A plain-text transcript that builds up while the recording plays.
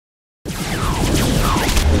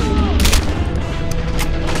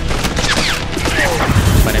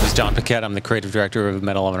is John Paquette. I'm the creative director of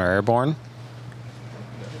Medal of Honor Airborne.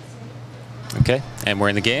 Okay, and we're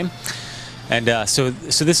in the game. And so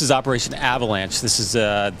this is Operation Avalanche. This is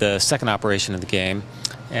the second operation of the game.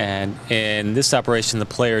 And in this operation, the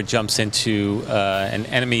player jumps into an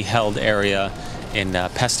enemy-held area in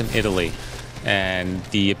Pestum, Italy. And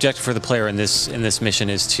the objective for the player in this mission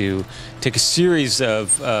is to take a series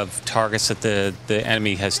of targets that the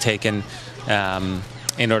enemy has taken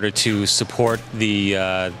in order to support the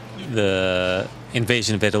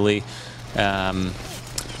invasion of Italy.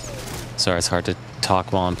 Sorry, it's hard to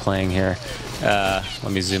talk while I'm playing here.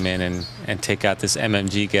 Let me zoom in and take out this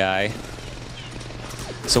MMG guy.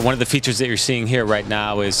 So one of the features that you're seeing here right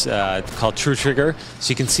now is called True Trigger.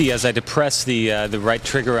 So you can see as I depress the right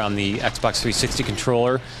trigger on the Xbox 360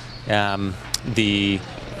 controller, the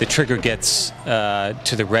trigger gets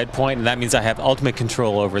to the red point, and that means I have ultimate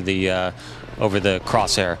control over the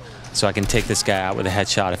crosshair. So I can take this guy out with a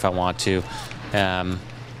headshot if I want to.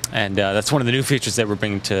 And that's one of the new features that we're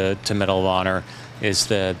bringing to Medal of Honor is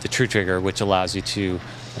the True Trigger, which allows you to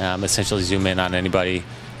essentially zoom in on anybody,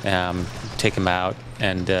 take them out,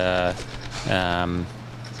 and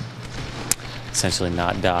essentially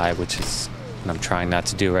not die, which is what I'm trying not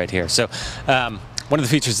to do right here. So one of the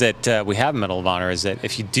features that we have in Medal of Honor is that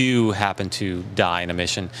if you do happen to die in a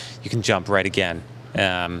mission, you can jump right again.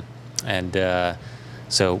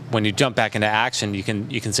 So when you jump back into action, you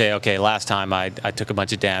can say, okay, last time I took a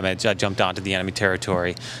bunch of damage, I jumped onto the enemy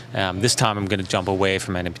territory. This time I'm going to jump away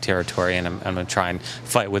from enemy territory, and I'm going to try and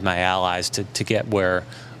fight with my allies to get where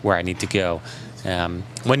I need to go.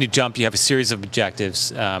 When you jump, you have a series of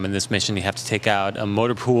objectives. In this mission, you have to take out a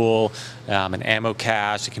motor pool, an ammo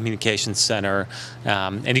cache, a communications center,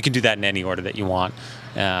 and you can do that in any order that you want.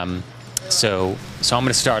 So I'm going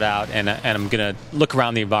to start out, and I'm going to look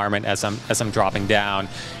around the environment as I'm dropping down.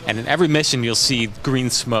 And in every mission, you'll see green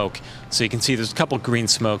smoke. So you can see there's a couple green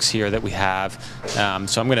smokes here that we have.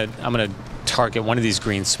 So I'm going to target one of these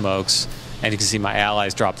green smokes, and you can see my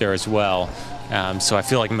allies drop there as well. So I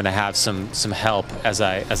feel like I'm going to have some help as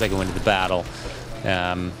I go into the battle.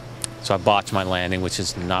 So I botched my landing, which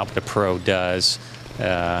is not what a pro does.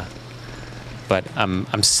 But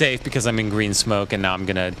I'm safe because I'm in green smoke, and now I'm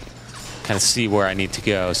going to kind of see where I need to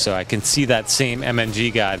go. So I can see that same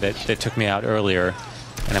MMG guy that took me out earlier,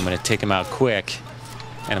 and I'm going to take him out quick,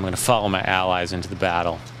 and I'm going to follow my allies into the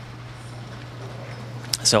battle.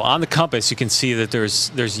 So on the compass, you can see that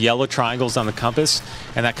there's yellow triangles on the compass,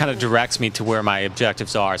 and that kind of directs me to where my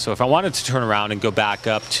objectives are. So if I wanted to turn around and go back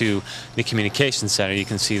up to the communications center, you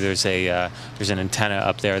can see there's an antenna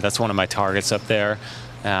up there. That's one of my targets up there.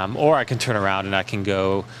 Or I can turn around and I can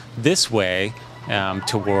go this way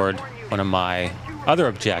toward one of my other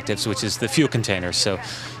objectives, which is the fuel containers. So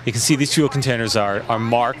you can see these fuel containers are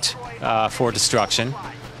marked for destruction,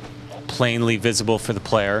 plainly visible for the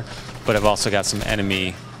player, but I've also got some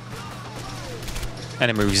enemy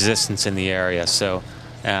resistance in the area. So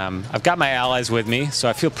I've got my allies with me, so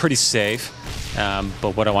I feel pretty safe.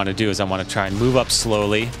 But what I want to do is I want to try and move up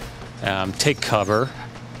slowly, take cover,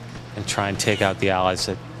 and try and take out the allies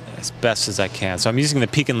as best as I can. So I'm using the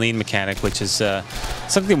peek and lean mechanic, which is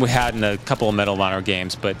something we had in a couple of Medal of Honor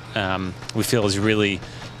games, but we feel is really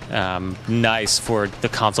nice for the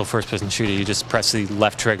console first-person shooter. You just press the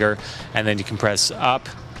left trigger, and then you can press up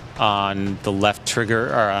on the left trigger,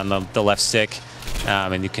 or on the left stick,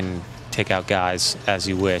 and you can take out guys as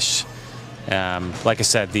you wish. Like I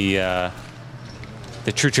said, the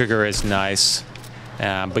True Trigger is nice,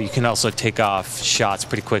 but you can also take off shots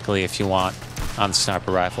pretty quickly if you want on the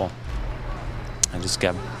sniper rifle. I just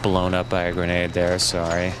got blown up by a grenade there,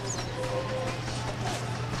 sorry.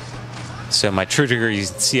 So my True Trigger, you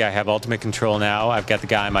can see I have ultimate control now. I've got the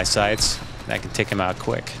guy in my sights, and I can take him out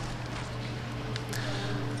quick.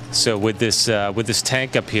 So with this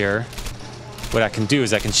tank up here, what I can do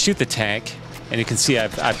is I can shoot the tank, and you can see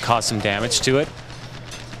I've caused some damage to it.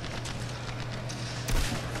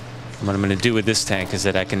 And what I'm going to do with this tank is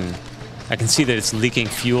that I can see that it's leaking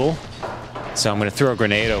fuel. So I'm going to throw a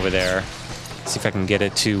grenade over there, see if I can get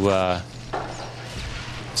it to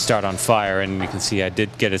start on fire. And you can see I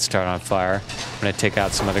did get it to start on fire. I'm going to take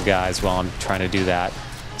out some other guys while I'm trying to do that.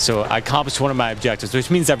 So I accomplished one of my objectives, which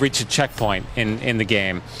means I've reached a checkpoint in the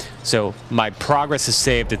game. So my progress is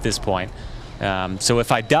saved at this point. So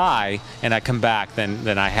if I die and I come back,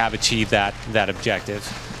 then I have achieved that objective.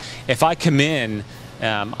 If I come in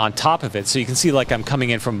on top of it, so you can see like I'm coming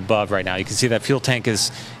in from above right now. You can see that fuel tank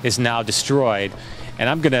is now destroyed, and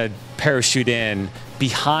I'm going to parachute in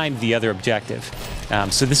behind the other objective.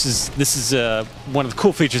 So this is one of the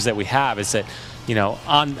cool features that we have, is that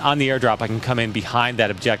on the airdrop, I can come in behind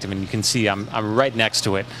that objective, and you can see I'm right next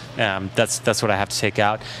to it. That's what I have to take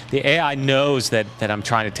out. The AI knows that I'm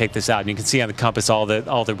trying to take this out, and you can see on the compass all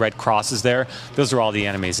the red crosses there. Those are all the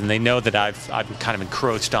enemies, and they know that I've kind of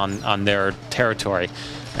encroached on their territory.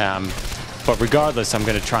 But regardless, I'm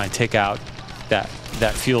going to try and take out that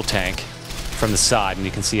fuel tank from the side, and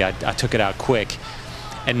you can see I took it out quick.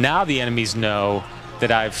 And now the enemies know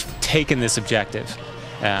that I've taken this objective.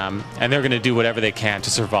 And they're going to do whatever they can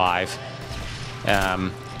to survive.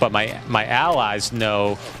 But my allies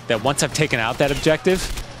know that once I've taken out that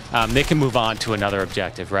objective, they can move on to another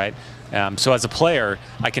objective, right? So as a player,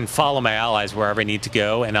 I can follow my allies wherever I need to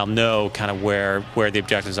go, and I'll know kind of where the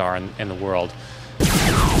objectives are in the world.